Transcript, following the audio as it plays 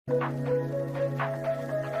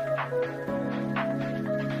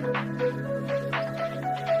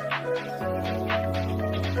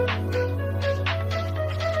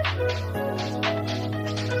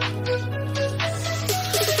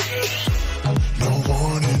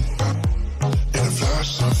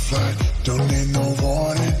Don't need no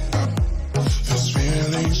warning. This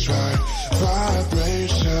feeling's right.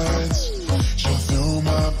 Vibrations show through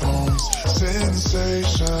my bones.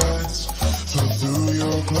 Sensations flow through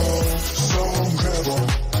your glow. So incredible,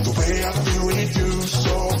 the way I feel with you,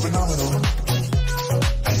 so phenomenal.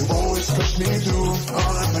 And you always push me through,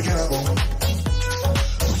 unforgettable.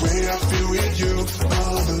 The way I feel with you,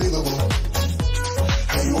 unbelievable.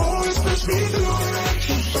 And you always push me through,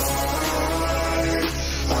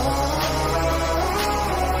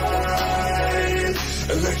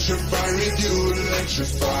 electrified with you,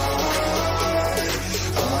 electrified.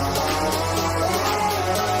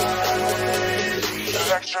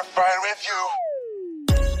 Electrified with you.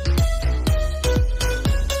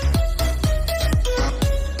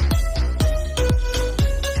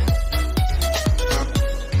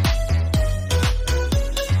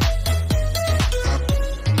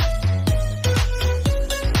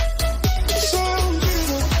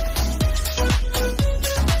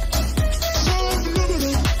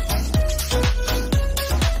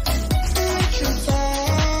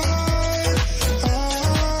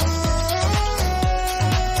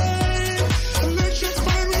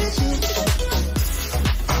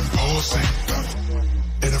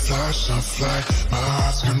 Fly, my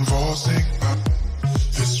heart's convulsing.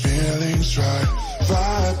 This feeling's right.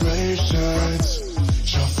 Vibrations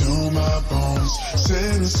show through my bones.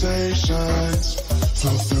 Sensations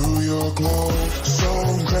flow through your glow. So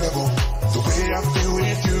incredible, the way I feel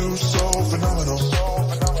with you, so phenomenal.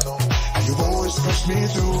 And you always push me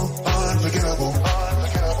through, unforgettable.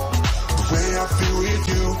 The way I feel with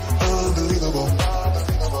you, unbelievable.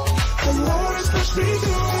 And you always push me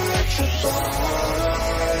through, electrified.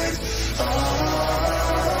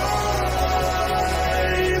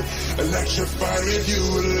 Electrified with you,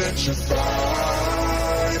 electrified.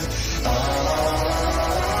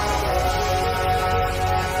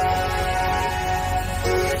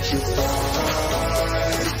 Electrified.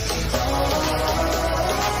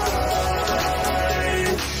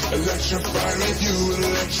 Electrified with you,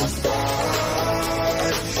 electrified.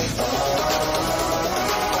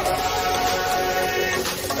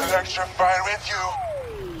 Electrified with you.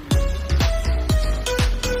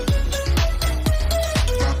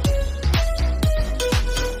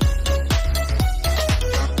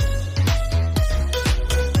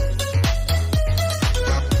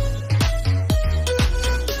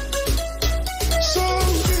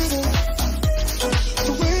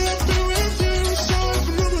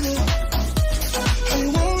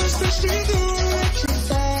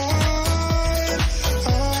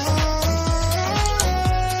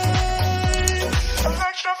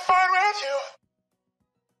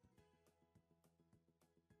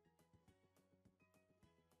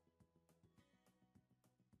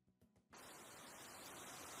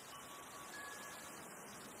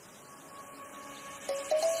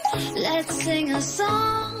 Let's sing a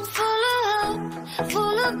song full of hope,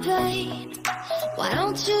 full of pain. Why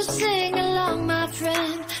don't you sing along, my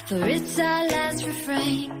friend, for it's our last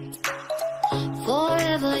refrain.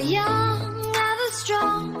 Forever young, ever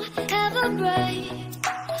strong, ever brave.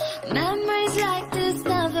 Memories like this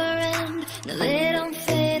never end, no, they don't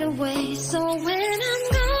fade away. So when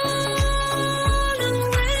I'm gone, and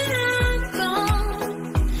when I'm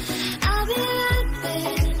gone, I'll be right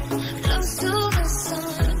there, close to the sun.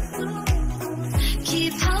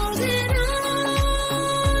 Keep holding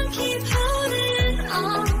on, keep holding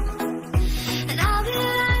on, and I'll be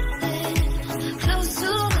right there, close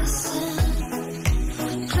to the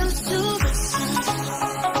sun, close to the sun.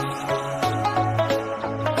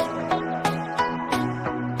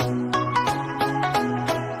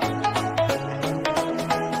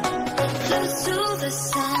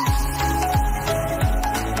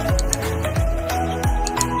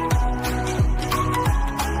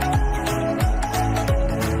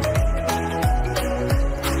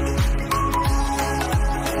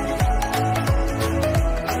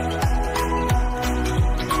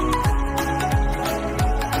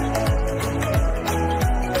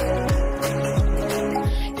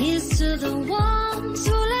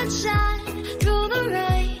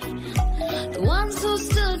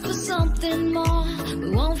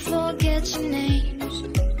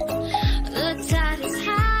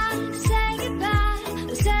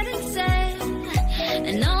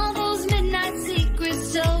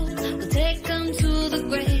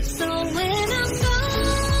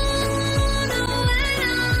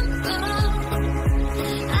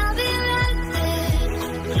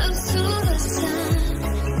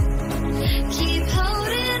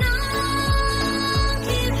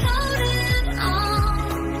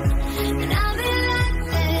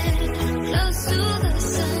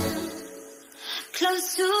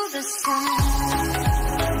 the sun.